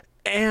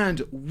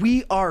And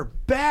we are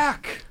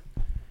back.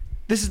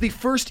 This is the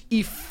first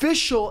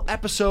official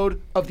episode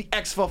of the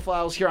XFL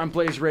Files here on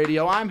Blaze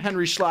Radio. I'm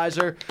Henry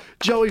Schleiser,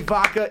 Joey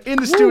Vaca in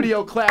the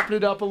studio clapping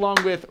it up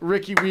along with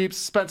Ricky Weeps,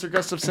 Spencer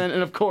Gustafson,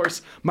 and of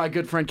course, my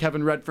good friend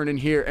Kevin Redfern in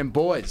here. And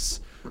boys,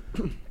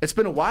 it's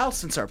been a while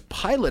since our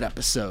pilot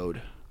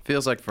episode.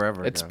 Feels like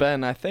forever. It's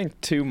been, I think,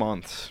 2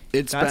 months.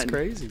 That's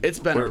crazy. It's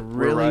been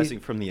we're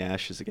rising from the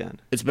ashes again.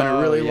 It's been a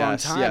really long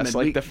time. Yes, and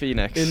like the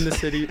Phoenix. In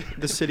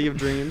the city of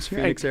dreams,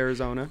 Phoenix,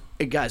 Arizona.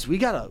 Hey guys, we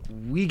got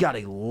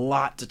a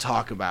lot to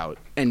talk about,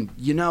 and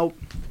you know,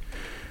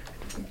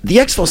 the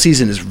XFL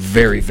season is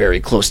very, very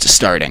close to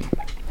starting.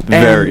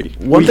 Very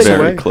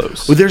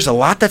close. Well, there's a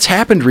lot that's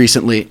happened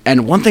recently,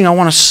 and one thing I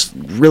want to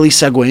really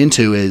segue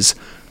into is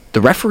the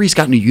referees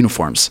got new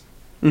uniforms.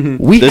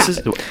 Mm-hmm.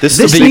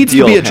 This needs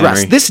to be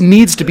addressed. Henry. This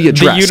needs to be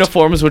addressed. The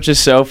uniforms, which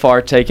is so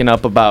far taken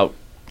up about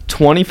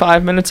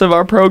 25 minutes of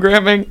our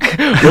programming, we're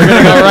going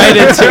to go right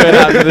into it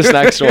after this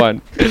next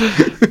one.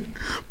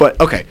 But,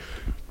 okay.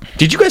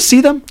 Did you guys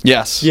see them?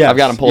 Yes. I've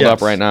got them pulled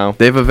up right now.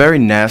 They have a very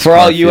NASCAR For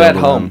all you feel at to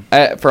home,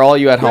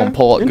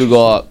 them.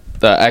 Google up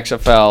the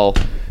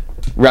XFL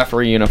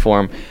referee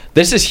uniform.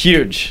 This is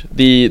huge.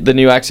 The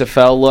new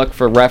XFL look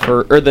for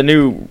the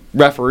new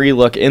referee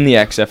look in the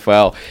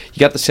XFL. You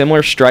got the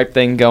similar stripe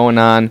thing going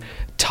on,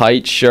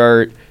 tight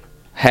shirt,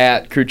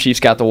 hat. Crew chief's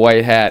got the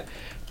white hat,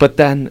 but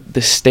then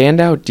the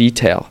standout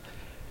detail,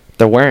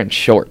 they're wearing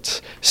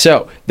shorts.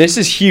 So this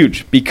is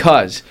huge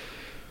because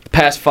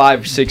past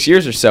 5-6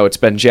 years or so, it's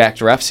been jacked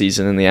ref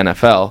season in the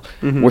NFL.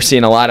 Mm-hmm. We're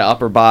seeing a lot of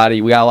upper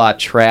body. We got a lot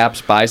of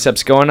traps,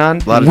 biceps going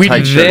on. A lot of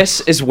tight This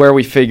shirts. is where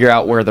we figure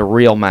out where the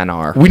real men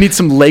are. We need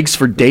some legs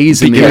for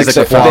days in the Because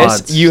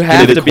XFL. you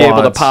have to be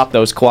able to pop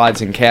those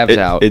quads and calves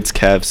out. It's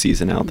calf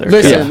season out there.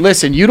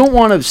 Listen. You don't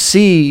want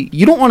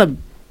to.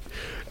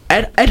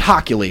 Ed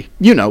Hockley,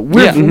 you know,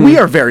 we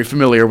are very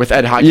familiar with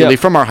Ed Hockley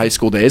from our high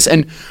school days,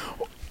 and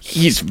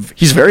he's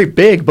very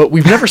big, but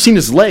we've never seen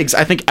his legs,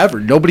 I think, ever.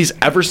 Nobody's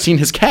ever seen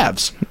his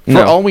calves.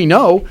 For all we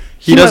know,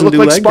 he might look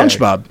like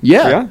SpongeBob.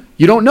 Yeah.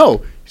 You don't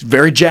know. He's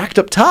very jacked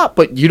up top,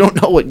 but you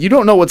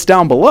don't know what's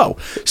down below.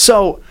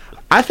 So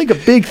I think a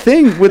big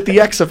thing with the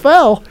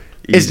XFL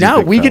is now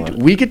we get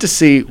to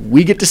see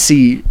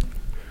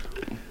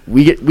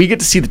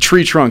the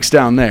tree trunks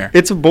down there.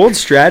 It's a bold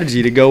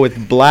strategy to go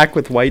with black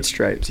with white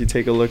stripes. You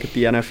take a look at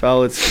the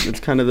NFL. It's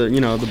kind of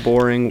the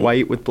boring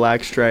white with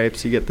black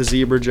stripes. You get the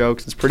zebra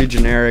jokes. It's pretty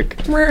generic.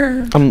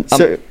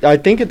 So I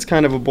think it's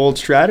kind of a bold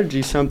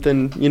strategy.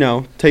 Something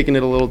taking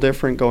it a little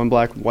different, going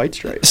black with white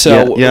stripes.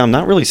 So I'm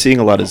not really seeing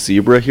a lot of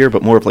zebra here,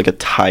 but more of like a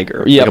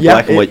tiger, like a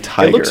black and white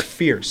tiger. It looks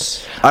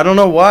fierce. I don't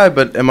know why,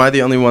 but am I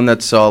the only one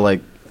that saw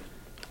like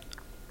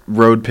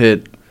road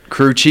pit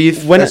crew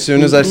chief as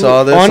soon as I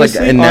saw this?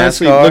 Honestly, in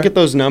NASCAR? look at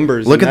those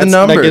numbers. Look at the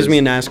numbers. That gives me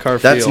a NASCAR feel.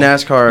 That's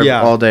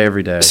NASCAR all day,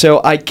 every day.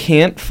 So I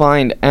can't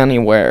find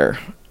anywhere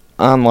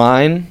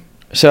online.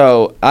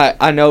 So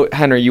I know,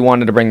 Henry, you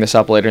wanted to bring this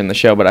up later in the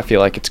show, but I feel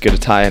like it's good to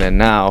tie it in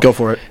now. Go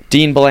for it.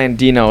 Dean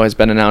Blandino has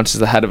been announced as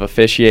the head of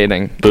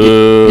officiating.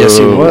 Boo. Yes,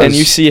 he was. And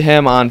you see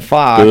him on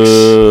Fox.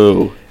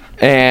 Boo.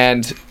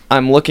 And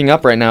I'm looking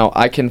up right now.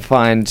 I can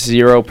find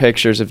 0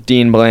 pictures of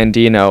Dean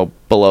Blandino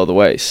below the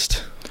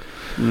waist.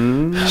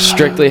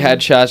 Strictly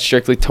headshots,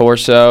 strictly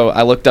torso.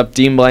 I looked up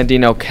Dean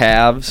Blandino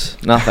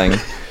calves. Nothing.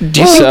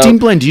 Do you think Dean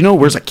Blandino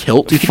wears a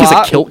kilt? Do you think he's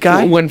a kilt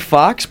guy? When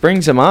Fox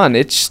brings him on,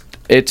 it's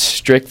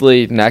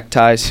strictly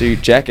necktie,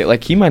 suit, jacket.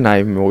 Like, he might not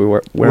even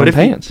wear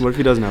pants. What if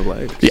he doesn't have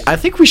legs? Yeah, I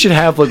think we should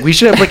have a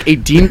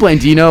Dean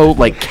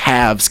Blandino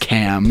calves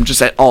cam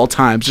just at all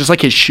times, just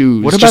like his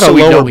shoes. What about a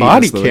lower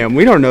body cam?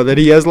 We don't know that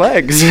he has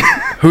legs.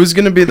 Who's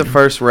gonna be the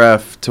first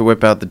ref to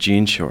whip out the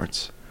jean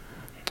shorts?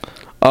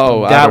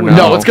 Oh, I don't know.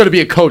 No, it's going to be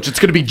a coach. It's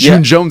going to be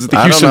June Jones at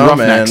the Houston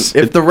Roughnecks.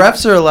 Man. If the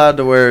refs are allowed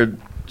to wear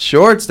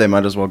shorts, they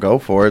might as well go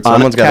for it.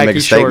 Someone's got to make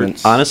a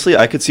statement. Honestly,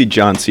 I could see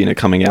John Cena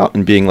coming out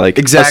and being like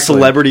a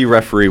celebrity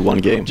referee one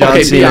game.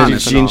 John Cena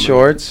jean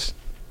shorts.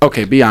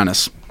 Okay, be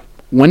honest.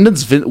 When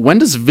does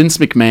Vince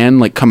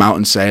McMahon come out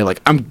and say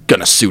I'm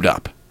gonna suit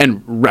up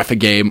and ref a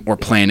game or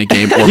play in a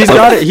game? Or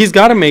he's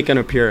got to make an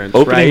appearance.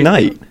 Opening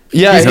night.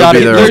 Yeah,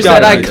 there's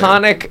that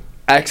iconic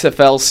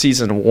XFL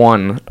Season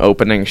 1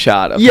 opening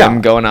shot of him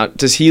going out.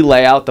 Does he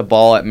lay out the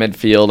ball at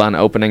midfield on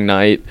opening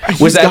night?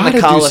 Was that in the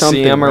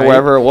Coliseum or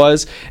wherever it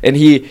was? And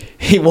he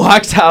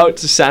walked out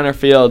to center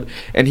field,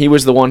 and he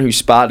was the one who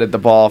spotted the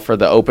ball for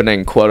the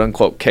opening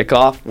quote-unquote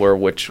kickoff,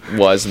 which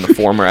was in the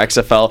former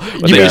XFL,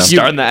 where they would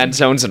start in the end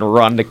zones and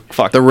run to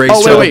fight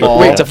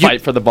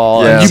for the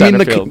ball in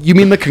center field. You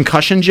mean the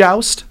concussion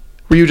joust?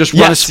 Where you just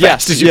run as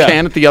fast as you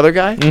can at the other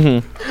guy?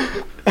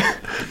 Mm-hmm.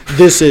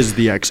 This is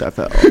the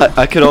XFL.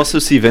 I could also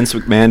see Vince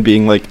McMahon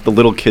being like the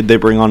little kid they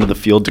bring onto the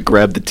field to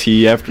grab the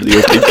tee after the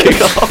opening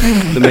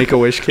kickoff. The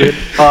Make-A-Wish kid.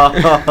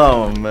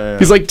 Oh, man.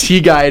 He's like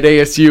T guy at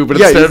ASU, but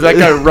instead of that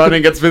guy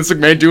running, it's Vince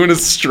McMahon doing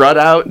his strut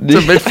out to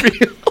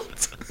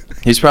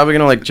midfield. He's probably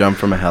going to jump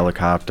from a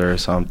helicopter or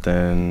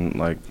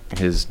something.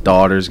 His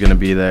daughter's going to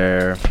be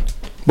there.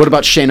 What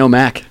about Shane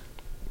O'Mac?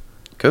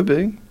 Could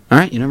be. All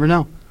right, you never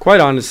know. Quite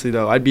honestly,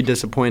 though, I'd be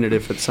disappointed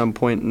if at some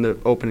point in the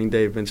opening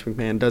day Vince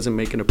McMahon doesn't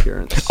make an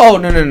appearance. Oh,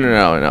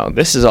 no.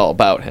 This is all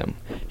about him.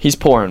 He's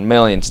pouring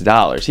millions of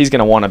dollars. He's going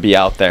to want to be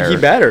out there. He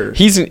better.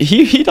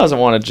 He doesn't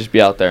want to just be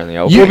out there in the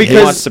open. Well, He wants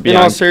because to be in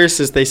all on-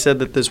 seriousness, they said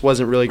that this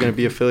wasn't really going to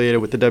be affiliated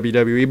with the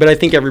WWE, but I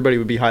think everybody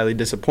would be highly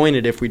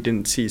disappointed if we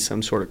didn't see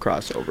some sort of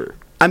crossover.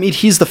 I mean,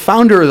 he's the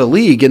founder of the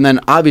league, and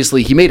then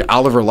obviously he made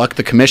Oliver Luck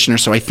the commissioner,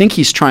 so I think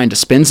he's trying to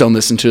spin zone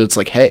this into it's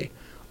like, hey,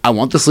 I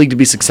want this league to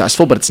be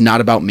successful, but it's not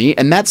about me.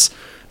 And that's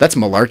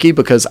malarkey,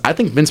 because I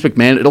think Vince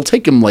McMahon, it'll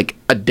take him like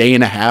a day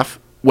and a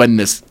half when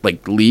this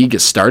like league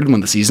is started,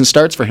 when the season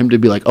starts, for him to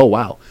be like, oh,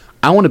 wow,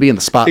 I want to be in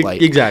the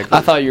spotlight. Exactly.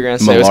 I thought you were going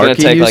to say it was going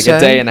to Malarkey, take you like say? a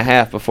day and a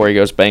half before he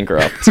goes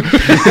bankrupt.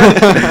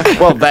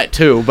 Well, that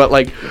too, but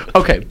like,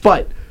 okay,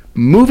 but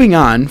moving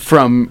on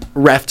from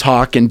ref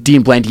talk and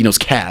Dean Blandino's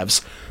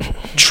Cavs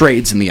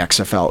trades in the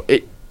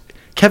XFL.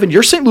 Kevin,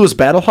 your St. Louis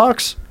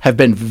Battlehawks have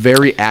been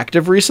very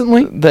active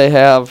recently. They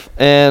have,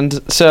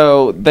 and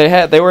so they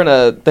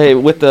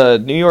with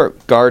the New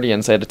York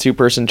Guardians. They had a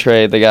 2-person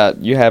trade. They got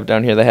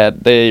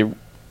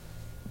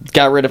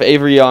rid of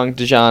Avery Young,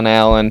 Dejon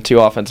Allen, 2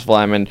 offensive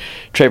linemen.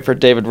 Trade for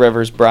David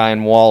Rivers,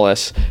 Brian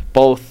Wallace.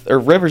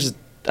 Rivers.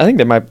 I think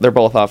they're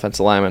both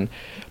offensive linemen.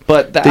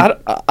 But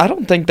I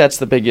don't think that's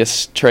the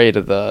biggest trade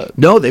of the.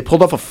 No, they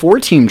pulled off a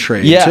 4-team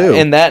trade too.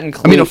 And that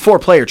includes. I mean, a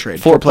 4-player trade.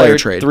 4-player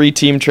trade.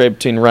 3-team trade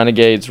between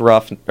Renegades,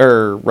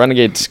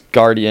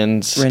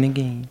 Guardians,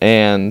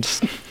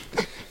 and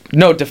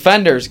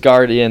Defenders,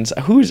 Guardians.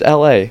 Who's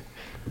LA?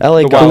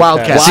 LA The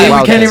Wildcats. See, we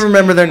Wildcats. can't even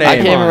remember their name. I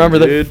can't remember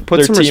Dude, put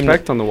their some team.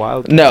 respect on the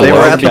Wildcats. No, They were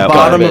at the Wildcat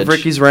bottom garbage. of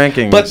Ricky's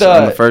rankings But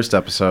on the first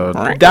episode.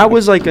 That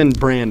was like in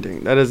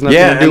branding. That has nothing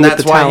Yeah, to do and with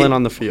that's the why talent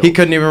on the field. he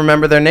couldn't even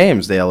remember their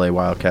names, the LA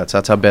Wildcats.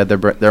 That's how bad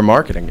their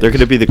marketing is. They're going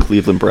to be the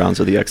Cleveland Browns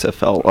of the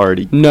XFL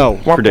already. No.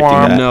 Predicting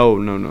that.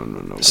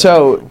 No.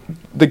 So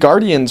the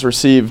Guardians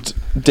received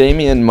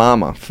Damian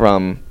Mama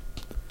from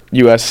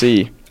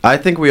USC, I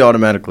think we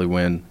automatically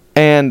win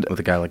and with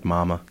a guy like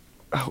Mama.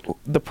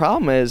 the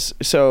problem is,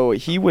 so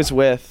he was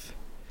with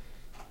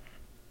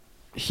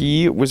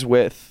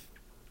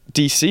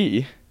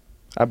DC,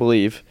 I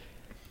believe.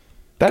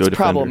 That's Go Defenders.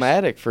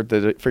 problematic for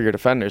your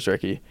defenders,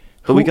 Ricky.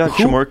 But we got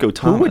Shamarko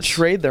Thomas. Who would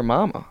trade their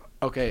mama?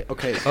 Okay.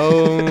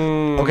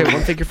 Oh. Okay,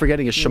 one thing you're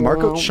forgetting is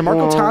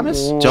Shamarko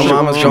Thomas. Joe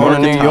Mama's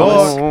going to New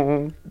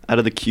York. Out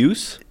of the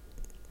Q's?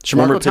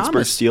 Former Shamarko Pittsburgh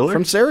Thomas Steeler?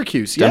 from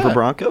Syracuse. Denver Yeah.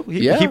 Bronco?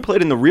 Yeah. He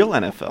played in the real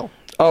NFL.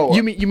 Oh,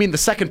 You mean the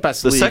second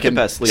best The league? second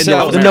best league. in So-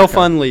 North The America. no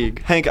fun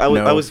league. Hank, I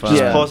No was fun.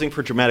 just Yeah. pausing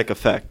for dramatic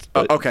effect.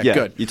 But Okay, yeah,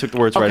 good. You took the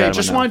words right Okay, out of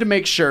just my wanted mouth. to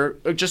make sure,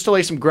 just to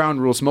lay some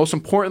ground rules. Most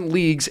important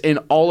leagues in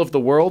all of the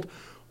world: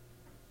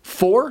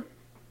 4,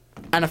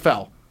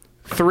 NFL;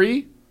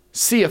 3,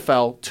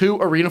 CFL; 2,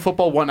 Arena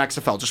Football; 1,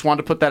 XFL. Just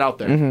wanted to put that out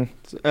there.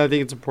 I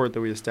think it's important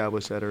that we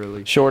establish that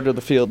early. shorter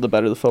the field, the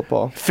better the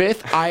football.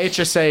 5th,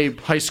 IHSA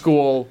High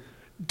School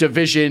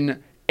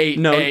Division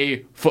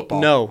 8A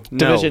football. No.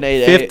 Division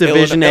 8A, 5th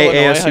Division A Illinois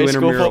ASU high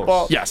school intramurals.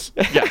 football. Yes.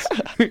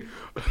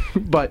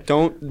 But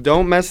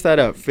Don't mess that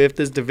up. 5th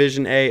is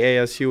Division A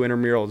ASU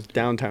intramurals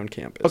downtown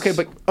campus.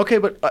 okay,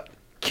 but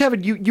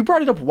Kevin, you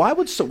brought it up. Why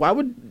would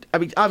I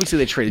mean? Obviously,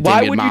 they traded. Why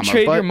Damian would Mama, you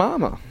trade but your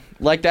mama?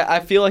 Like that, I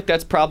feel like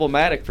that's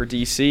problematic for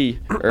DC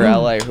or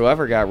LA,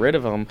 whoever got rid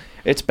of him.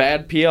 It's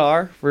bad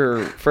PR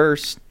for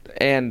first,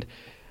 and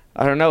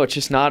I don't know. It's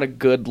just not a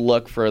good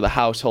look for the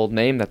household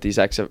name that these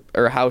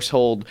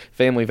household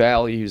family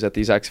values that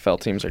these XFL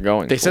teams are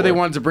going. They said for. they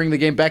wanted to bring the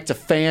game back to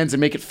fans and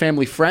make it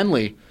family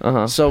friendly.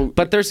 So,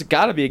 But there's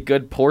got to be a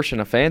good portion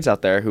of fans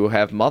out there who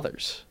have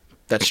mothers.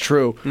 that's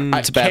true.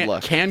 It's a bad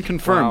look. Can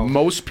confirm Wow.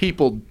 most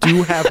people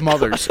do have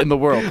mothers in the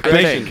world.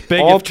 I think.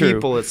 Big All if true.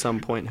 people at some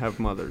point have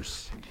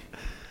mothers.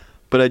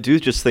 But I do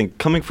just think,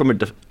 coming from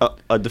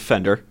a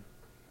defender,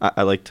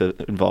 I like to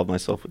involve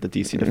myself with the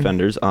DC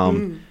defenders.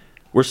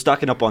 We're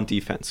stocking up on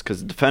defense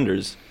because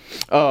defenders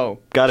Oh,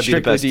 got to be the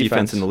strictly best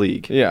defense in the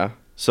league. Yeah.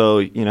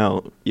 So,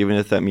 even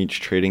if that means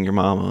trading your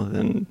mama,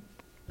 then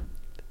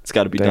it's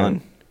got to be Damn.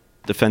 done.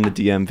 Defend the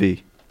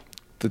DMV.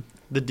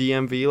 The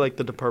DMV, like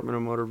the Department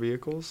of Motor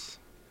Vehicles.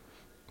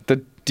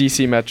 The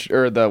DC Metro,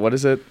 or the, what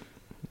is it?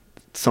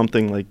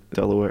 Something like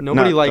Delaware.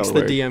 Nobody Not likes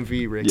Delaware. the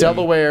DMV, Rick.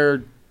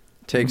 Delaware.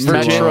 Takes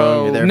Metro- too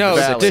long. No,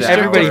 Valley. District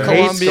Everybody of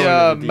hates Columbia,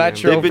 going to the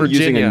Metro They've been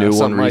Virginia, using a new one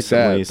something like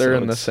recently, that. They're so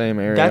in the it's- same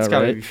area, That's got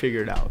to right? be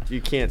figured out.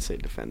 You can't say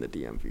defend the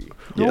DMV.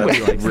 Yeah. Nobody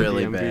That's likes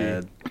really the DMV.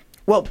 bad.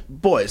 Well,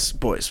 boys.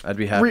 I'd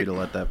be happy to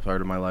let that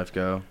part of my life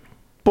go.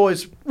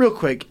 Boys, real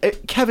quick.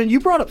 Kevin, you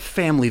brought up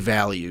family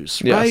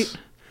values, Yes. right?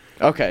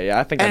 Okay, yeah,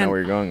 I think I know And- where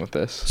you're going with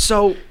this.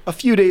 So, a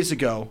few days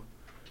ago,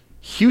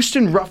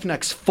 Houston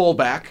Roughnecks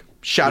fullback,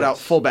 shout out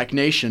fullback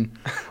nation,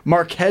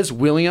 Marquez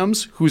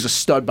Williams, who's a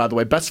stud, by the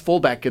way, best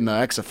fullback in the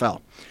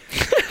XFL.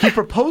 He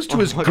proposed to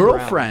his What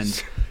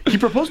girlfriend. He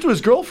proposed to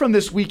his girlfriend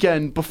this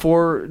weekend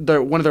before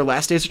one of their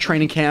last days of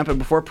training camp and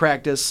before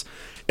practice.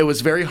 It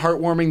was very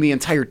heartwarming. The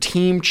entire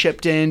team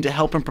chipped in to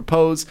help him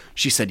propose.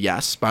 She said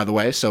yes, by the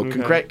way. So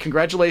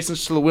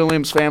congratulations to the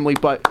Williams family.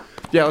 But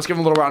yeah, let's give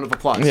him a little round of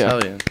applause. Yeah.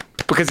 Hell yeah.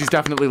 because he's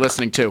definitely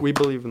listening too. We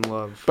believe in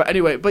love. But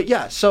anyway,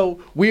 yeah. So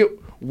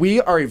we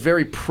are a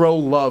very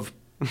pro-love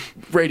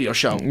radio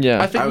show.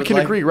 Yeah. I think we can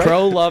agree, right?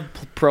 Pro love,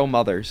 pro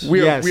mothers.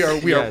 We are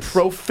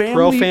pro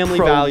family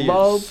values.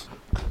 love.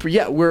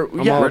 Yeah, we're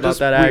all about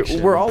that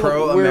action. We're all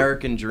Pro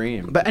American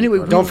dream. But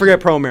anyway, Don't forget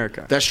pro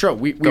America. that's true.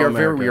 We Go are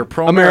America.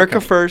 pro America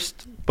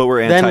first, But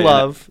we're anti then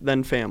love,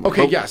 then family.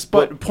 Okay, yes,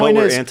 but point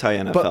we're is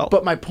anti-NFL.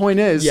 But my point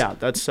is, Yeah,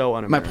 that's so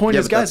un-American. my point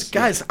Yeah, is, but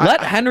guys,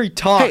 Let Henry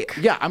talk. Hey,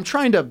 yeah, I'm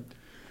trying to.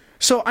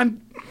 So I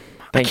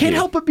Thank can't you.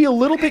 help but be a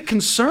little bit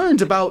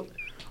concerned about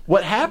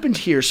what happened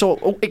here.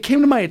 So it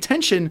came to my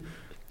attention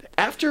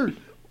after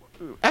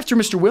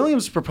Mr.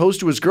 Williams proposed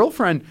to his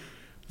girlfriend.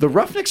 The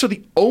Roughnecks are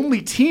the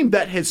only team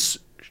that has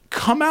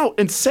come out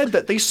and said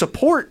that they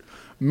support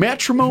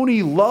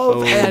matrimony,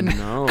 love, and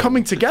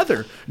coming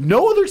together.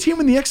 No other team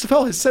in the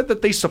XFL has said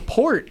that they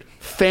support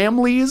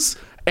families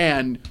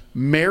and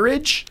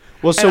marriage.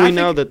 Well, so And we I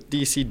know think- that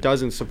DC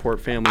doesn't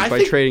support families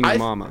by trading your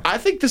mama. I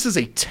think this is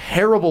a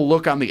terrible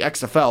look on the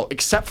XFL,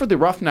 except for the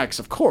Roughnecks,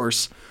 of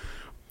course.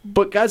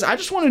 But guys, I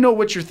just want to know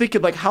what you're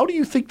thinking. Like, how do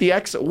you think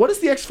what does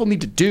the XFL need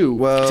to do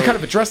to kind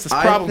of address this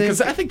problem? Because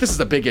I think this is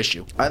a big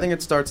issue. I think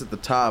it starts at the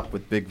top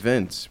with Big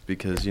Vince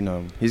because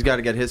he's got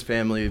to get his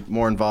family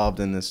more involved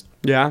in this.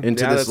 Into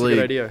this that's league. a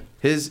good idea.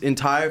 His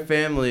entire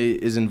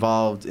family is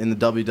involved in the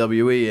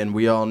WWE, and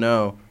we all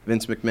know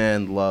Vince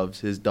McMahon loves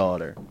his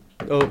daughter.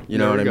 Oh, You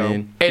know what I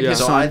mean? And his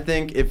So son. I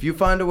think if you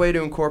find a way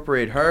to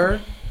incorporate her,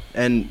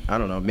 and I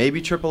don't know,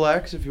 maybe Triple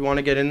X if you want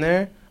to get in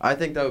there, I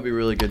think that would be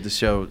really good to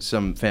show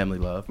some family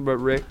love. But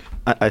Rick,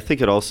 I think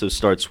it also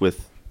starts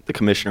with the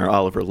commissioner,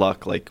 Oliver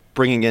Luck, like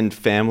bringing in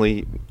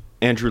family.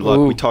 Andrew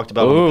Luck, we talked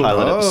about on the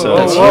pilot episode.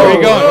 Where are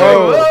you going?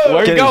 Where are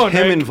you Getting going,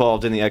 him Rick?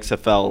 involved in the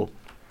XFL.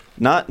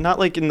 Not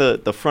like in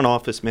the front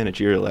office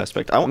managerial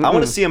aspect. I want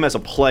to see him as a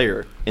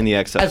player in the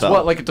XFL. As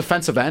what, like a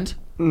defensive end?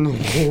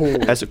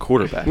 As a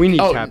quarterback. we need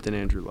Oh. Captain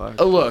Andrew Luck.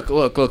 Look.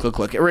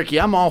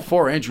 Ricky, I'm all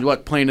for Andrew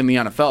Luck playing in the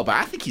NFL, but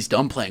I think he's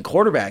done playing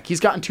quarterback. He's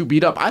gotten too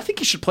beat up. I think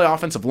he should play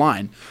offensive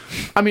line.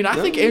 I mean, I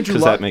think Andrew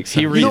 'Cause Luck. that makes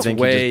He sense. reads think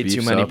he way just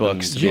too beefs many up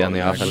books to and- be on the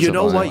offensive You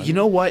know line. what? You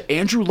know what?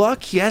 Andrew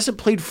Luck, he hasn't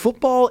played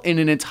football in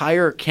an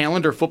entire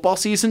calendar football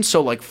season,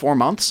 so like 4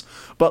 months.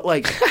 But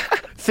like,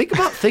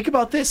 think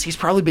about this. He's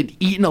probably been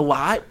eating a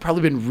lot,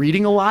 probably been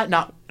reading a lot,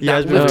 not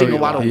has been lifting a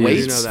eating lot of a lot.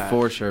 weights. You know that.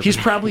 For sure. He's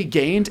probably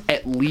gained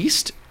at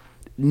least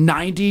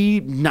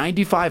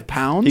 95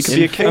 pounds. He could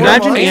be a kicker.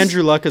 Imagine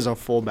Andrew Luck as a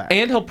fullback.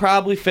 And he'll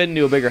probably fit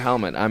into a bigger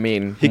helmet. I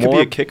mean, He could be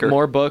more- a kicker.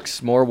 More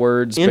books, more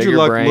words, Andrew bigger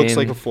Luck brain. looks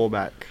like a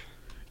fullback.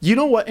 You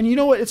know what? And you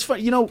know what? It's fun.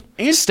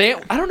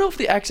 I don't know if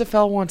the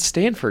XFL wants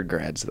Stanford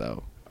grads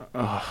though.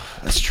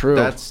 That's true.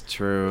 That's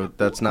true.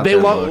 That's not They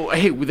their love. look.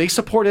 Hey, they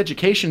support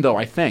education, though.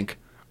 I think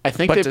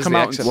But they've does come the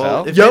out. And, XFL?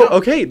 Well, if Yo, they don't-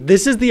 okay,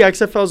 this is the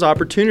XFL's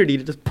opportunity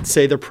to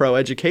say they're pro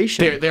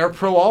education. they're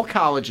pro all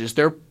colleges.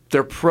 They're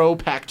pro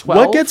Pac-12.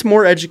 What gets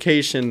more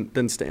education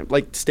than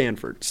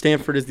Stanford?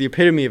 Stanford is the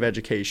epitome of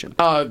education.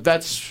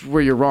 That's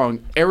where you're wrong.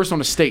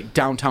 Arizona State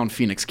downtown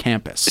Phoenix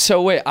campus.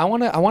 So wait, I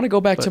want to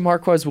go back to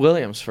Marquez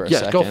Williams for a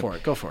second. Go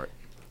for it.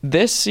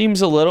 This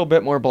seems a little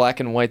bit more black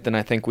and white than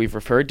I think we've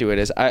referred to it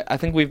as. I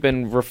think we've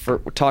been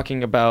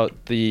talking about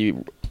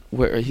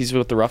where he's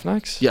with the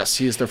Roughnecks. Yes,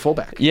 he is their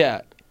fullback.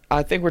 Yeah,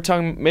 I think we're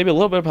talking maybe a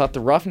little bit about the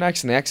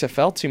Roughnecks and the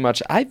XFL too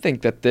much. I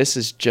think that this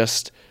is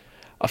just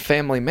a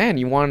family man.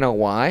 You want to know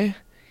why?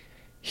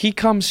 He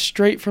comes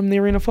straight from the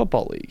Arena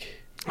Football League.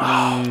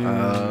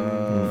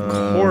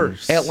 Of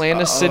course.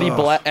 Atlantic City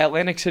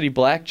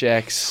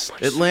Blackjacks.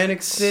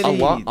 Atlantic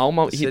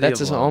City. That's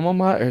his alma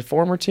mater,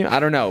 former team. I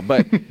don't know,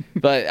 but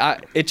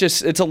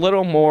it's a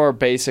little more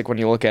basic when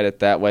you look at it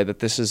that way. That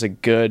this is a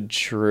good,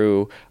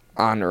 true,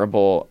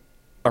 honorable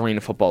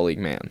Arena Football League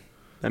man.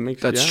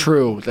 That's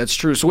true. That's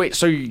true. So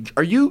wait,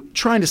 are you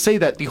trying to say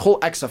that the whole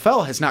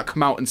XFL has not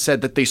come out and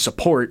said that they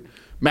support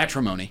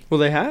matrimony? Well,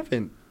 they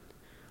haven't.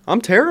 I'm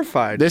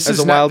terrified This as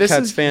is a not- this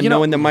Wildcats is- fan, you know-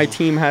 knowing that my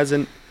team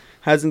hasn't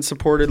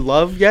supported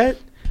love yet.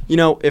 You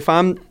know, if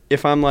I'm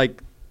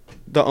like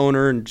the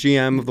owner and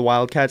GM of the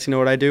Wildcats, you know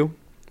what I do?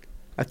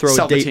 I throw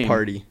Sell a the date team.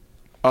 party.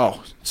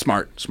 Oh,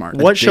 smart.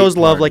 What shows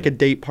love party. like a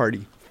date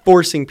party?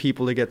 Forcing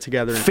people to get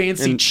together.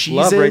 Fancy and cheeses,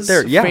 love right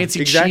there. Yeah,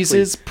 fancy exactly.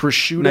 cheeses,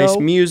 prosciutto. Nice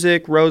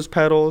music, rose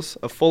petals,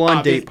 a full-on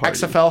the date party.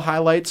 XFL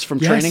highlights from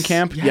Yes, training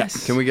camp.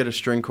 yes. Can we get a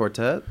string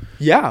quartet?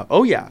 Yeah.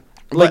 Oh yeah.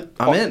 Like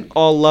I'm in.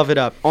 I'll love it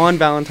up on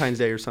Valentine's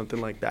Day or something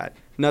like that.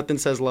 Nothing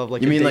says love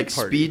like You a mean date like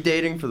party. speed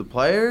dating for the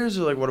players,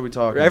 or like what are we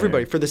talking? For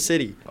everybody, here? for the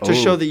city, Oh. to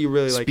show that you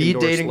really like speed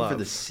endorse dating love. for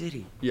the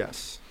city.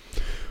 Yes,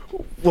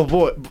 Well,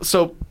 boy.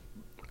 So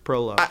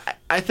pro love.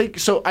 I think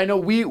so. I know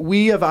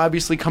we have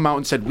obviously come out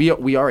and said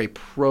we are a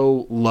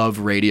pro love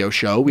radio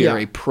show. We are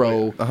a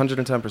pro.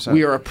 110%.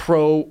 We are a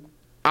pro,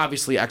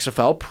 obviously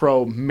XFL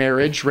pro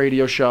marriage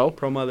radio show.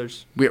 Pro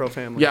mothers, We pro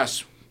family.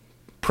 Yes,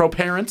 pro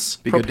parents,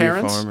 Be pro good to your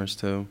parents, farmers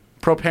too.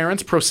 pro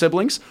parents, pro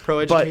siblings,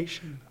 Pro But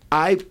education.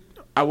 I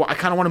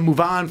kind of want to move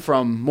on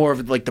from more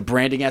of like the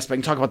branding aspect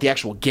and talk about the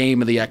actual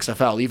game of the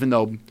XFL, even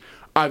though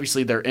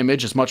obviously their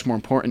image is much more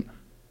important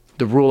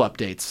the rule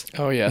updates.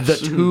 Oh, yes. The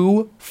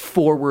 2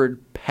 forward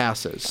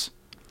passes.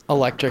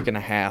 Electric and a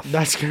half.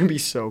 That's gonna be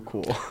so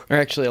cool. Or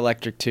actually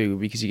electric 2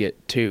 because you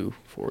get 2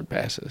 forward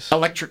passes.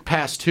 Electric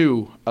pass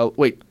 2.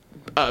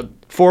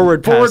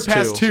 Forward pass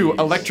pass 2. Jeez.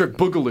 Electric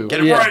boogaloo.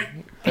 Get it right.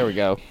 There we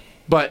go.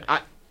 But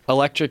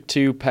Electric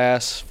 2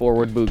 pass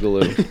forward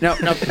boogaloo.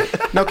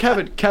 now,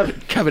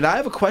 Kevin, I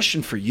have a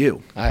question for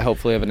you. I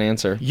hopefully have an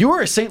answer. You are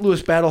a St.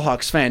 Louis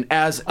Battlehawks fan,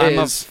 I'm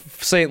a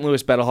St.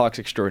 Louis Battlehawks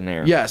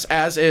extraordinaire. yes,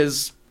 as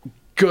is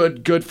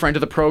good friend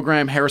of the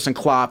program, Harrison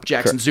Klopp,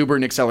 Jackson Zuber,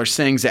 Nick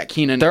Seller-Singh, Zach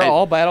Keenan. They're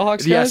all Battlehawks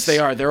guys? Yes, they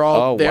are. They're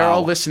all wow.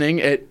 all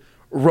listening at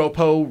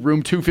Ropo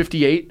Room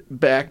 258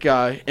 back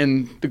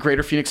in the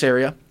greater Phoenix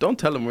area. Don't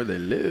tell them where they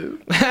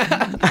live.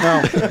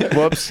 Oh,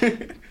 whoops.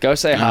 Go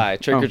say hi.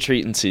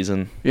 Trick-or-treating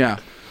season. Yeah.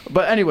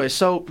 But anyway,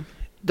 so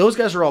those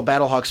guys are all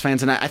Battlehawks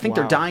fans, and I think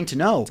they're dying to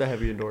know. It's a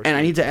heavy endorsement. And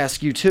I need to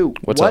ask you, too.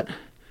 What's up?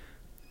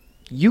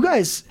 You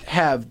guys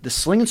have the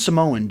slinging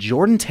Samoan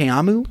Jordan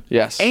Teamu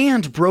Yes.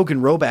 and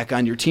Brogan Roback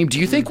on your team. Do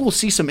you think we'll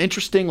see some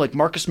interesting, like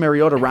Marcus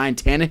Mariota, Ryan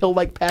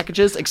Tannehill-like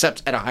packages,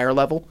 except at a higher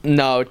level?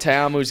 No,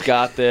 Teamu's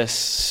got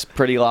this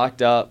pretty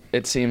locked up.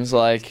 It seems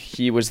like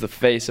he was the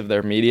face of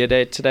their media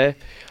day today,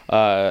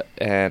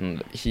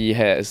 and he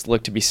has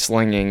looked to be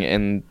slinging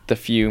in the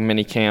few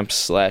mini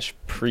camps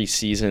 /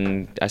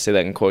 preseason, I say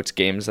that in quotes,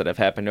 games that have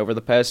happened over the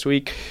past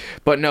week.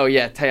 But no,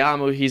 yeah,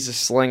 Teamu, he's a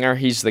slinger.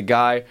 He's the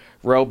guy.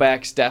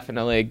 Roback's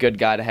definitely a good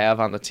guy to have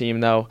on the team,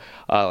 though.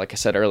 Like I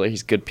said earlier,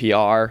 he's good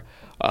PR.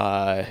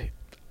 I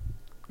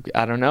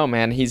don't know,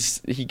 man. He's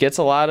got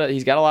a lot of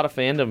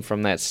fandom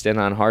from that stint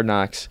on Hard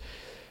Knocks,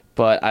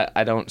 but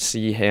I don't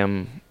see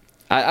him.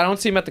 I don't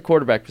see him at the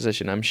quarterback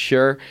position. I'm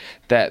sure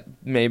that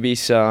maybe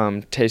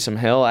some Taysom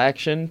Hill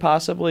action,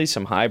 possibly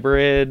some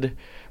hybrid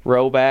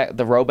Roback,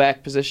 the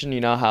Roback position.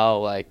 You know how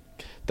like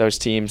those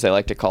teams, they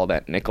like to call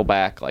that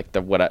nickelback, like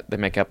they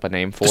make up a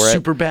name for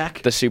it.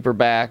 Superback? The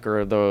superback,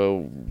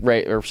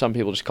 or some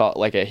people just call it,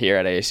 like here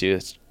at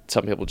ASU,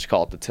 some people just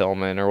call it the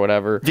Tillman or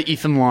whatever. The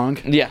Ethan Long?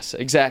 Yes,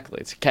 exactly.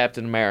 It's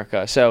Captain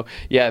America. So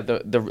yeah,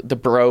 the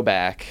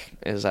broback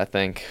is, I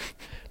think,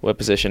 what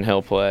position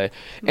he'll play.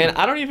 And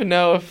I don't even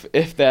know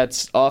if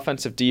that's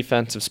offensive,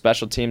 defensive,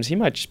 special teams. He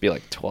might just be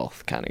like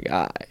 12th kind of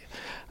guy.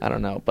 I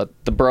don't know, but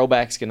the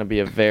broback's going to be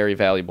a very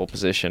valuable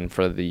position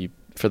for the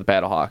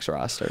Battlehawks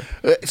roster.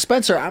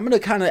 Spencer, I'm going to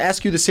kind of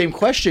ask you the same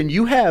question.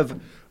 You have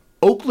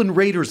Oakland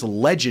Raiders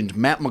legend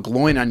Matt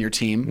McGloin on your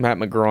team. Matt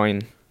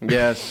McGroin.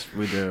 Yes,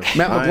 we do.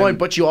 Matt McGloin,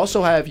 but you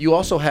also have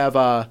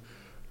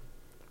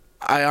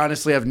I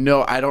honestly have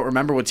I don't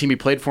remember what team he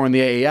played for in the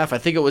AAF. I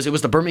think it was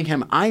the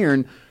Birmingham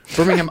Iron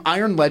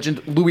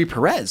legend Louis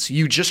Perez.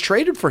 You just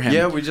traded for him.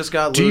 Yeah, we just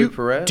got Louis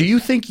Perez. Do you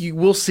think you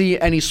will see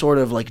any sort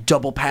of like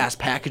double pass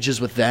packages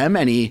with them?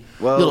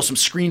 Some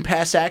screen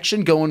pass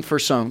action going for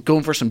some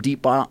bombs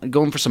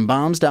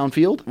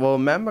downfield? Well,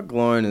 Matt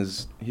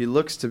McGloin he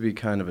looks to be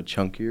kind of a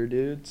chunkier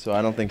dude, so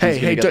I don't think he's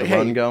going to get the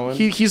run going.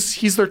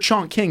 He's their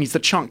chunk king. He's the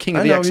chunk king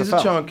of I the know XFL. He's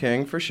a chunk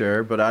king for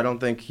sure, but I don't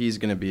think he's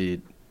going to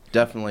be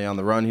definitely on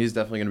the run. He's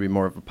definitely going to be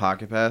more of a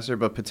pocket passer,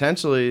 but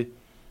potentially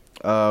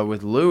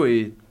with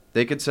Louis,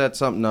 they could set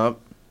something up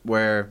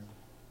where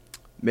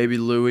maybe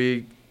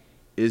Louis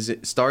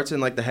starts in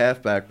like the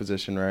halfback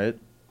position, right?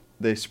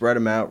 They spread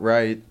him out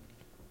right.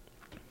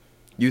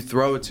 You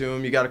throw it to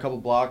him. You got a couple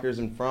blockers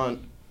in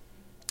front,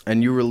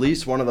 and you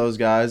release one of those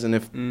guys. And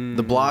if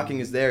the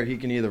blocking is there, he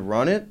can either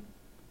run it,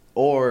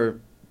 or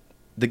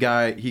the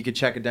guy he could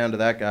check it down to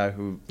that guy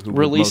who would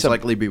most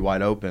likely be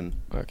wide open.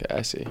 Okay,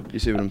 I see. You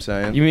see what I'm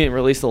saying? You mean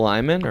release the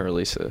lineman or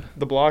release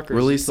the blocker?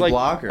 Release the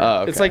blocker.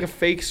 Oh, okay. It's like a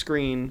fake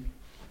screen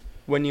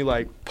when you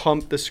like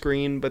pump the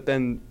screen, but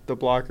then the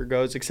blocker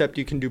goes. Except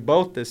you can do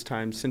both this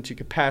time, since you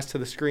could pass to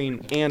the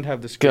screen and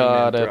have the screen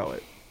man throw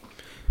it.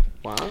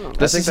 Wow.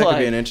 I think that could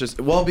be an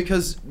interesting. Well,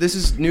 because this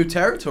is new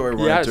territory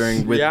we're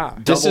entering with double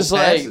this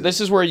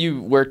is where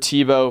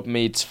Tebow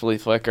meets flea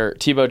flicker.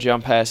 Tebow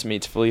jump pass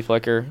meets flea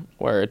flicker,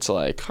 where it's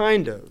like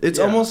kind of. It's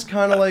almost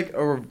kind of like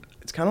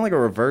a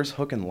reverse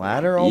hook and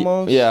ladder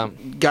almost. Yeah.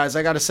 Guys,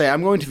 I got to say,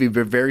 I'm going to be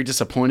very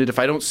disappointed if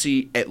I don't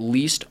see at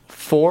least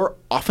 4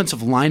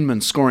 offensive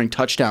linemen scoring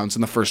touchdowns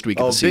in the first week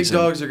of the season.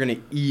 Big dogs are going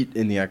to eat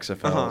in the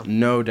XFL.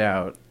 No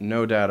doubt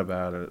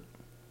about it.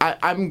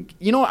 I'm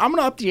going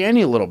to up the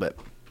ante a little bit.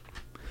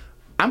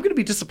 I'm going to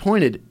be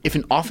disappointed if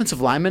an offensive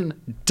lineman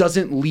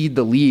doesn't lead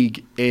the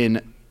league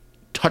in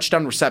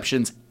touchdown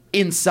receptions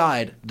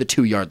inside the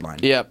 2-yard line.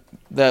 Yep,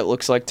 that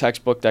looks like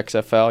textbook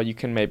XFL. You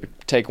can maybe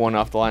take one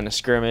off the line of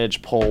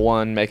scrimmage, pull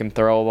one, make him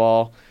throw a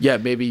ball. Yeah,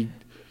 maybe,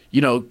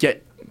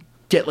 get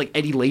like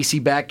Eddie Lacy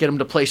back, get him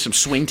to play some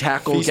swing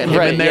tackle, get him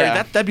in there.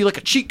 Yeah. That'd be like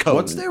a cheat code.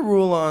 What's their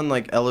rule on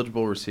like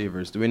eligible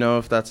receivers? Do we know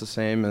if that's the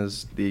same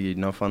as the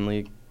No Fun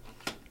League?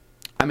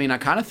 I mean, I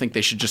kind of think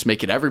they should just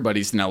make it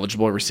everybody's an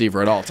eligible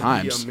receiver at all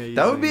times.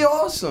 That would be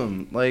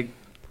awesome. Like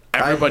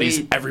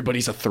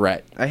everybody's a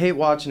threat. I hate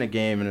watching a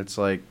game and it's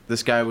like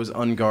this guy was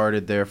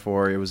unguarded,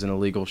 therefore it was an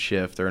illegal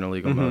shift or an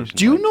illegal motion.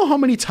 Do you know how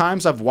many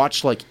times I've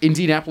watched like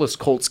Indianapolis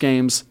Colts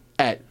games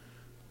at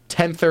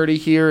 10:30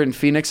 here in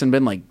Phoenix and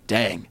been like,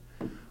 dang,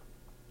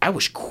 I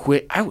wish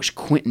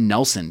Quentin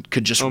Nelson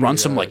could just run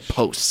some like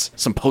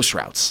some post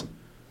routes.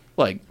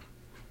 Like,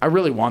 I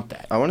really want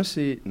that. I want to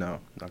see. No,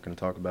 not going to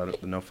talk about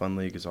it. The No Fun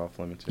League is off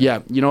limits.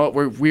 Yeah, you know what?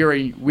 We're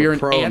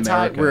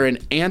an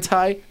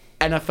anti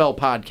NFL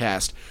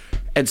podcast.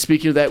 And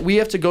speaking of that, we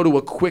have to go to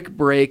a quick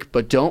break,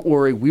 but don't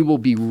worry, we will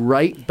be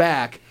right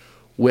back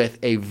with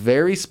a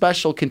very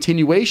special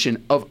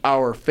continuation of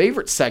our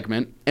favorite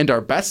segment and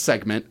our best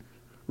segment,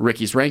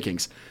 Ricky's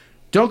Rankings.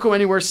 Don't go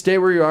anywhere. Stay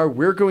where you are.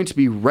 We're going to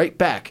be right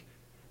back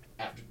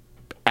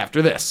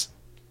after this.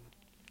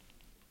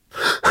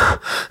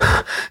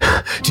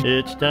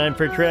 It's time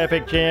for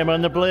Traffic Jam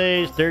on the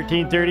Blaze,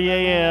 13:30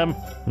 a.m.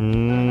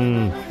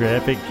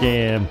 Traffic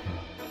Jam.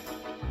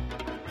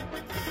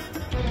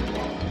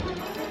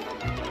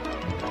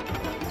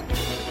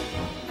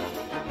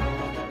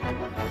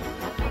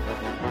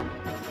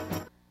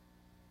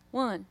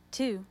 One,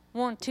 two,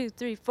 1, 2,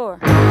 3, 4.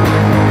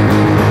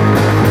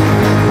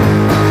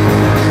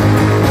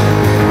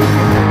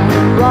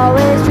 You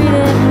always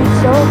treated me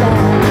so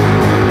bad.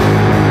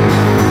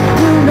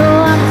 You know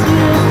I'm the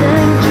sweetest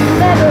thing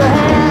you've ever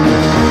had.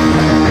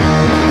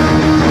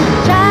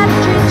 Try to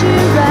treat you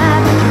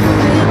right, but you put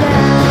me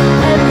down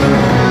every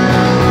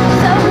night.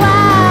 So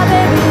why,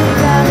 baby, you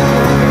got me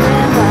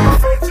wondering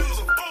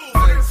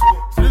why?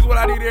 So this is what I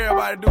need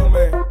everybody to do,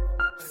 man.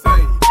 Say,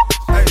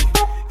 hey,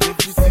 if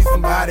you see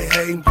somebody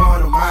hating,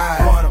 point of mine.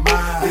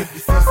 If you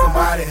see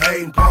somebody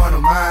hating, point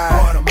of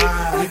mine.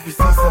 If you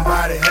see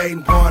somebody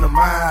hating, point of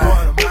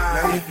mine.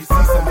 Now if you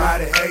see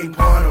somebody hating,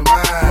 point of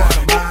mine.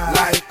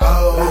 Like,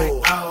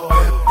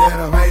 then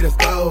I made us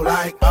go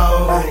like,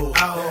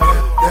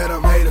 then I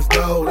made us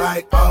go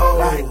like,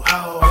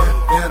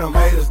 then I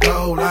made us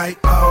go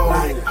like,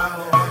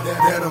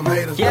 then I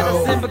made us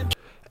go.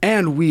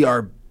 And we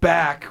are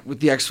back with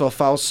the XFL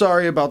File.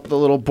 Sorry about the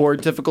little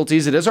board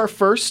difficulties. It's our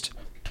first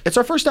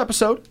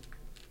episode.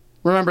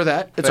 Remember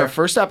that. It's our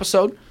first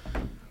episode.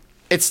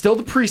 It's still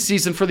the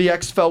preseason for the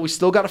XFL. We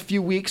still got a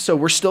few weeks, so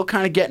we're still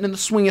kind of getting in the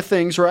swing of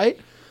things, right?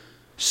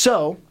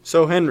 So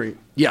Henry,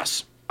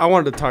 yes. I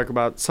wanted to talk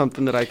about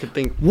something that I could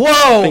think.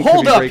 Whoa,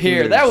 hold up breaking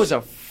here. news. That was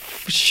a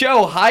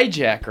show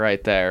hijack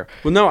right there.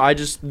 Well, no,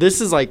 this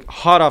is like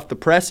hot off the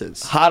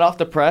presses. Hot off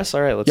the press?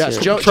 All right, let's Yes,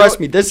 hear it. Joe, Trust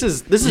me, this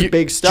is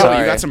big stuff. Joe,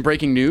 you got some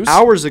breaking news?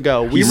 Hours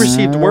ago, we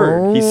received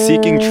word. He's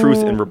seeking truth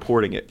and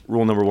reporting it.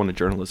 Rule number 1 of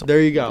journalism. There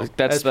you go.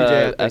 That's SPJ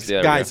the ethics.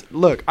 other Guys,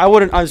 look, I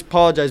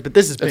apologize, but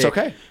this is big. It's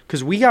okay.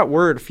 Because we got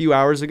word a few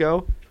hours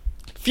ago.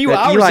 Few that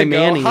hours Eli ago,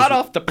 Manning hot is-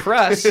 off the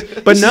press.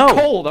 But This no. is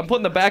cold. I'm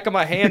putting the back of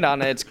my hand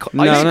on it. It's cold.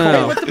 No.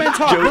 Let the man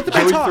talk. Let the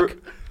man talk.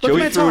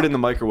 Joey threw it in the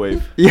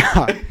microwave.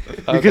 Yeah,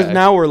 because Okay.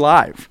 now we're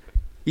live.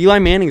 Eli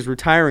Manning's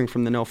retiring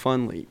from the No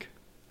Fun League.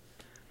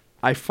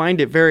 I find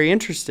it very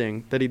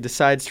interesting that he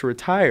decides to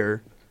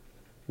retire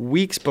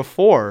weeks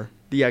before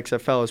the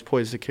XFL is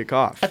poised to kick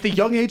off. At the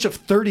young age of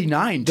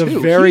 39, The too.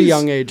 very He's-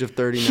 young age of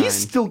 39. He's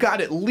still got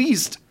at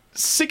least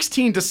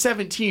 16 to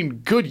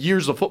 17 good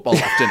years of football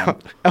left in him.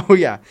 Oh,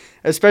 yeah.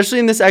 Especially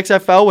in this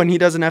XFL when he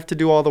doesn't have to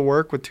do all the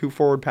work with 2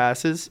 forward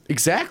passes.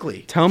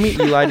 Exactly. Tell me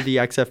Eli to the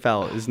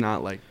XFL is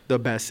not like the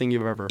best thing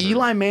you've ever heard.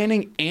 Eli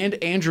Manning and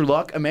Andrew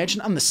Luck, imagine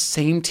on the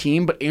same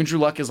team, but Andrew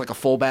Luck is like a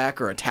fullback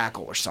or a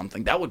tackle or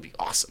something. That would be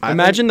awesome.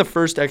 Imagine the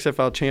first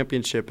XFL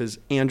championship is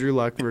Andrew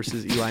Luck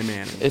versus Eli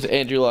Manning. It's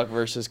Andrew Luck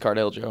versus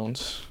Cardale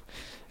Jones.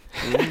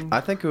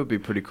 I think it would be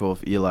pretty cool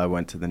if Eli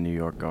went to the New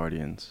York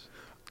Guardians.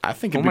 I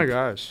think Oh it'd my be-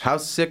 gosh. How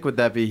sick would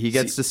that be? He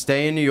gets to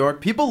stay in New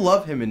York. People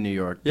love him in New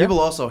York. Yeah.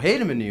 People also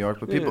hate him in New York,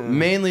 but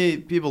mainly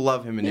people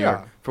love him in New Yeah.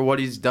 York for what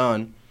he's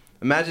done.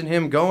 Imagine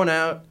him going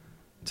out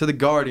to the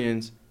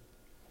Guardians,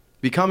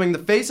 becoming the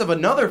face of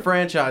another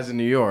franchise in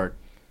New York,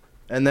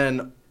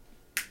 and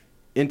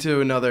into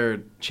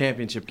another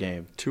championship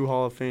game. 2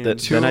 Hall of Fame.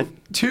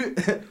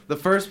 The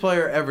first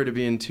player ever to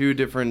be in 2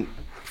 different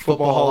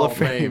Football Hall of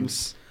Fames.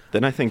 Fames.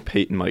 Then I think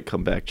Peyton might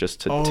come back just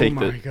to Oh take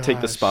my the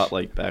gosh.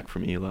 spotlight back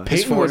from Eli.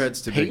 His Peyton would, forehead's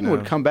too big Peyton now.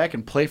 would come back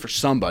and play for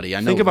somebody. I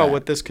know Think about that.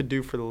 what this could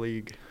do for the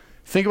league.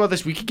 Think about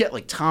this. We could get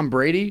like Tom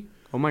Brady.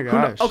 Oh my Who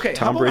kno- gosh. Okay,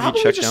 Tom how Brady about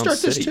we checked just down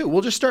start this City. too?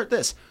 We'll just start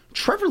this.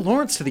 Trevor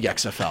Lawrence to the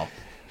XFL.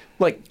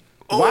 Like,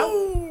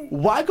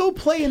 why go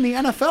play in the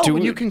NFL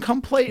when you can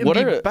come play in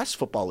the best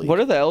football league? What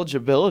are the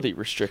eligibility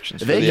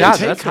restrictions for They the can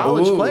XFL? take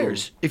college Ooh.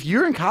 players. If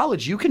you're in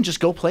college, you can just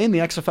go play in the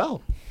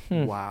XFL.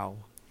 Wow.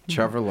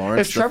 Trevor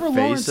Lawrence, If Trevor the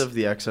Lawrence- face of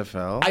the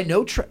XFL. I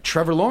know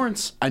Trevor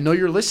Lawrence. I know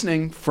you're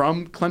listening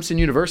from Clemson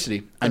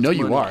University. I know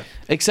you are.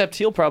 Except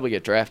he'll probably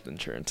get draft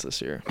insurance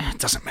this year. It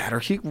doesn't matter.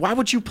 Why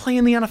would you play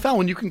in the NFL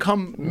when you can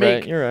come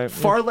make you're right.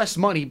 far less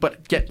money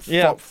but get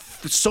Yeah.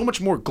 so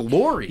much more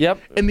glory? Yep.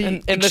 In the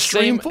and the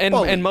extreme same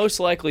football and league? most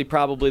likely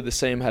probably the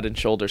same Head and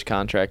Shoulders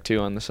contract too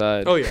on the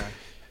side. Oh yeah.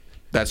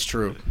 That's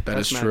true.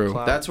 That's That's Matt true.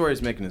 Cloud. That's where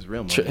he's making his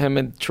real money. Him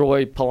and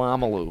Troy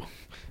Polamalu,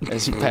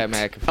 as Pat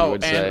McAfee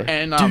would say.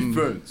 and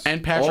Defense.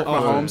 and Patrick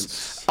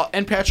Offense. Mahomes,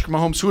 and Patrick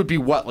Mahomes, who would be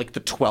what, like the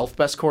 12th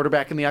best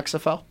quarterback in the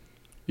XFL?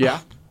 Yeah,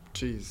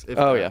 Jeez.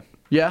 Oh yeah.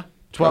 yeah,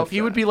 12.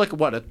 He would be like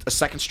what, a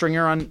second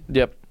stringer on.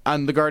 Yep.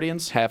 on the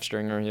Guardians? Half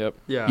stringer, yep.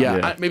 Yeah.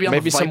 Yeah, maybe on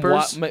Maybe the some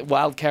Vipers.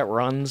 Wildcat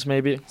runs,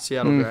 maybe.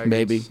 Seattle Dragons.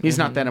 Maybe. He's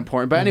not that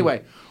important. But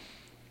anyway,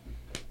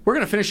 we're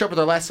going to finish up with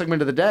our last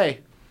segment of the day.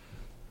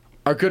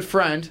 Our good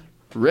friend,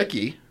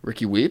 Ricky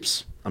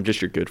Weeps. I'm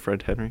just your good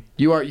friend, Henry.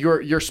 You are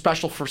your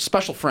special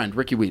friend,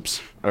 Ricky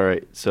Weeps. All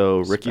right, so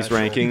Ricky's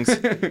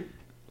rankings.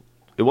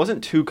 It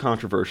wasn't too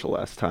controversial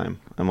last time,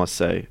 I must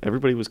say.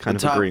 Everybody was kind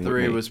of top agreeing with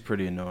three me. was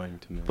pretty annoying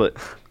to me.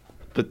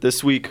 But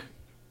this week,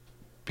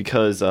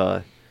 because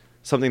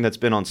something that's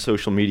been on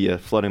social media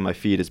flooding my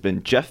feed has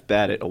been Jeff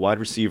Badet, a wide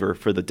receiver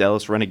for the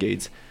Dallas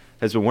Renegades,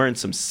 has been wearing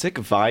some sick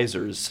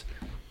visors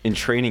in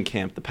training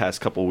camp the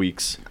past couple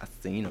weeks. I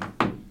seen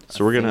him.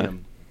 So we're going to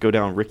go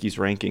down Ricky's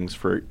rankings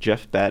for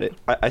Jeff Badet.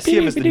 I see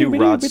him as the new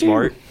Rod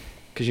Smart,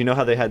 because you know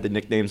how they had the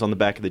nicknames on the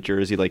back of the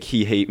jersey, like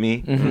He Hate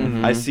Me?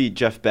 Mm-hmm. I see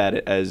Jeff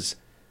Badet as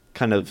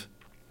kind of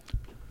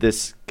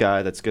this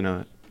guy that's going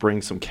to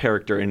bring some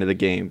character into the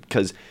game,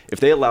 because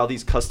if they allow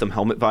these custom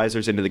helmet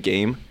visors into the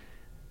game,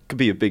 it could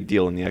be a big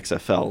deal in the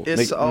XFL.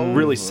 It's They over.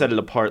 really set it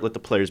apart, let the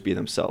players be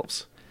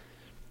themselves.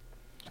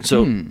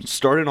 So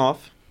starting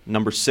off,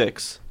 number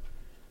 6,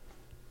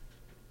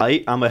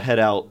 I'm going to head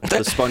out the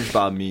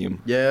SpongeBob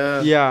meme.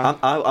 Yeah. Yeah.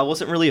 I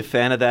wasn't really a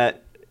fan of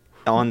that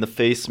on the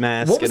face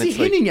mask. What was and he it's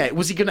like, hinting at?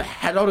 Was he going to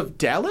head out of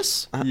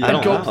Dallas I and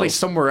don't go know. play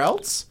somewhere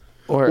else?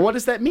 Or What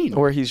does that mean?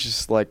 Or he's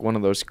just like one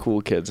of those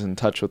cool kids in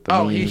touch with the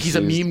Oh, memes. he's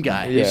a meme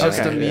guy. Yeah, He's just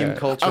okay. a meme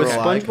cultural Okay.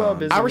 SpongeBob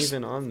icon. isn't I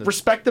even on this.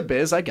 respect the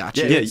biz. I got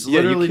you. Yeah, Yeah, it's you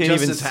literally can't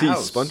just even his see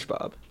house.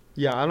 SpongeBob.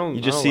 Yeah, I don't.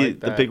 You just I don't see like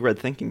the that. big red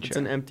thinking It's chair.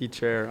 an empty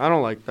chair. I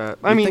don't like that.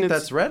 I I mean, think it's,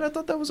 that's red. I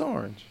thought that was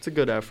orange. it's a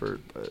good effort,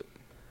 but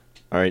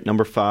All right,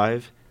 number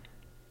 5.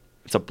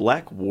 It's a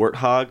black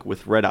warthog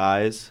with red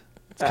eyes.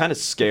 It's kind of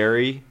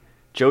scary.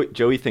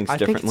 Joey thinks I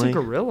think differently. it's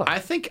a gorilla. I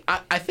think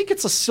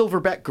it's a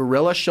silverback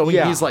gorilla showing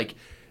Yeah. he's like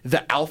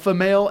the alpha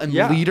male and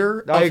Yeah,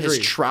 leader I of his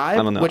agree. tribe,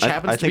 I don't know. which I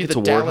happens to think be it's the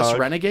a Dallas warthog.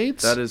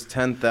 Renegades. That is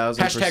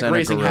 10,000% a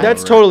raising gorilla. hell.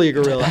 That's totally a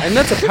gorilla, and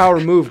that's a power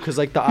move because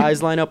like the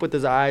eyes line up with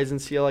his eyes and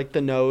see like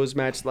the nose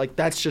match. Like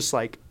that's just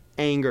like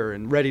anger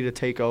and ready to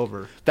take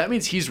over. That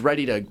means he's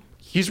ready to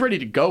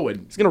go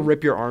and He's gonna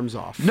rip your arms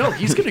off. no,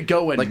 he's gonna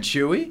go and Like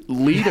Chewie?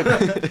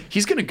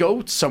 he's gonna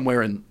go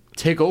somewhere and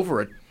take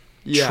over a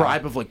Yeah.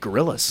 tribe of like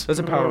gorillas. That's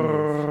a power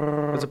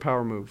move. That's a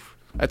power move.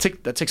 That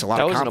takes a lot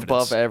That of was an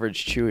confidence. above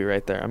average Chewy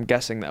right there. I'm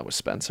guessing that was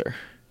Spencer.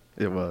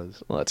 It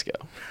was. Let's go.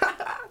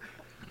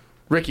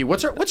 Ricky,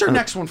 what's our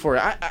next one for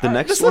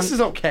you? This list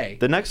is okay.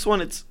 The next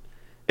one, it's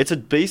a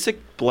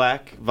basic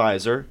black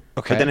visor,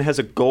 Okay. but then it has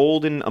a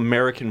golden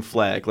American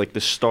flag, like the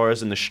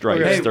stars and the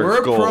stripes. Hey, They're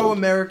we're a gold.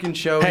 pro-American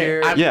show Hey,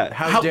 here. Yeah.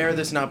 How dare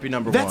this not be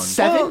number That's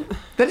one? 7.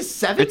 That is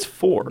 7. It's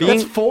 4.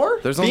 That's 4.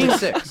 There's only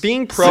 6.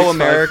 Being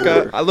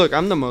pro-America, look,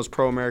 I'm the most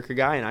pro-America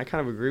guy, and I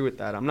kind of agree with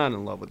that. I'm not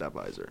in love with that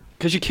visor.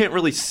 Because you can't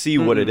really see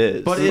what it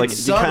is. But like, it's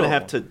you subtle. kind of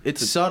have to.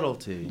 It's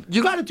subtlety.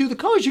 You got to do the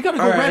colors. You got to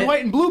go All red, right.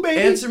 white, and blue,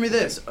 baby. Answer me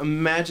this.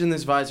 Imagine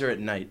this visor at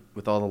night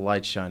with all the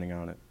lights shining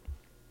on it.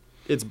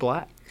 It's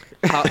black.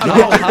 But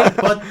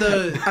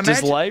the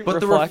Does light but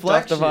the reflect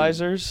off the reflection.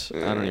 visors?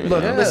 I don't even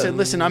Look, know.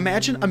 listen.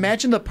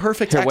 Imagine the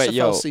perfect Here, XFL wait,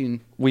 yo.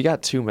 scene. We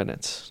got 2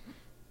 minutes.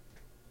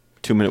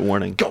 2-minute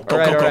warning. Go, All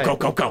right.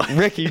 go.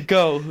 Ricky,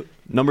 go.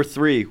 Number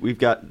 3, we've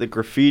got the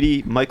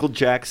graffiti Michael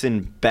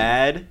Jackson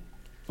bad,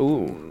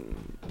 Ooh.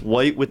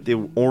 white with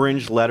the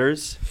orange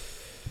letters.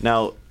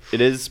 Now,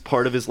 it is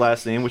part of his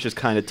last name, which is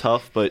kind of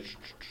tough, but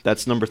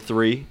that's number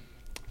 3.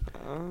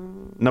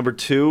 Number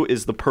 2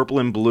 is the purple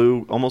and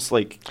blue, almost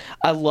like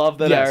I love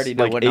that I Yes, already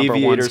know like what number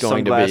aviator one's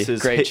going to be.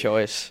 sunglasses. Great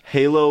choice.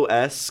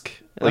 Halo-esque,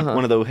 like Uh-huh.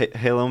 one of the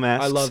Halo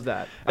masks. I love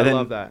that. And I then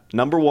love that.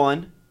 Number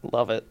 1,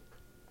 Love it.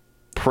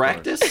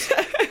 practice.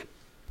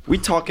 We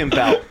talking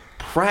about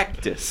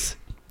practice,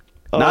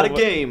 not a Oh,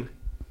 game.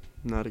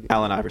 Not again.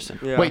 Allen Iverson.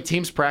 Yeah. Wait,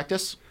 teams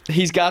practice.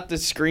 He's got the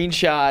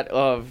screenshot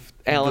of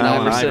Allen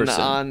Iverson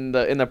on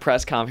in the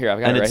press comp here. I've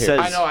got And it it right says- here.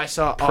 I know. I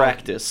saw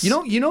Practice.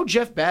 You know,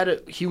 Jeff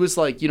Badet. He was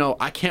like,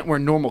 I can't wear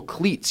normal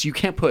cleats. You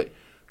can't put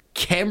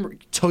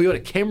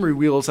Toyota Camry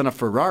wheels on a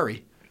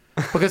Ferrari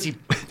because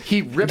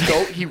he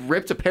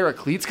ripped a pair of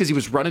cleats because he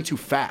was running too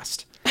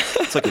fast.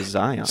 It's like a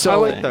Zion. So I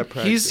like that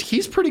practice.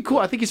 he's pretty cool.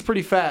 I think he's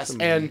pretty fast.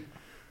 And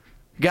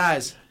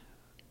guys,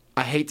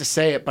 I hate to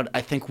say it, but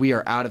I think we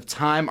are out of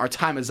time. Our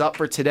time is up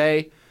for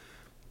today.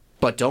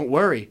 But don't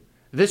worry.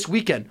 This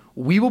weekend,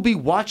 we will be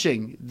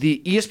watching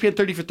the ESPN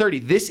 30 for 30.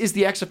 This is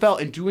the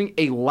XFL and doing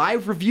a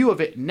live review of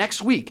it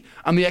next week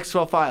on the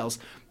XFL Files.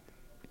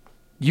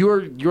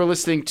 You're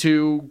listening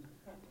to,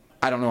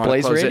 I don't know how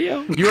Blaze to close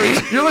Radio? it.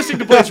 You're listening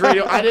to Blaze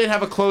Radio. I didn't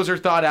have a closer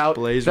thought out.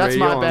 Blaze That's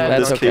Radio my on bad.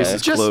 That's This case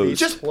okay.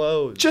 is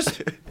closed.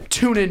 Just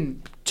tune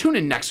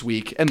in next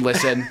week and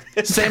listen.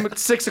 Same at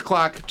 6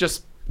 o'clock.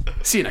 Just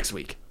see you next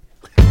week.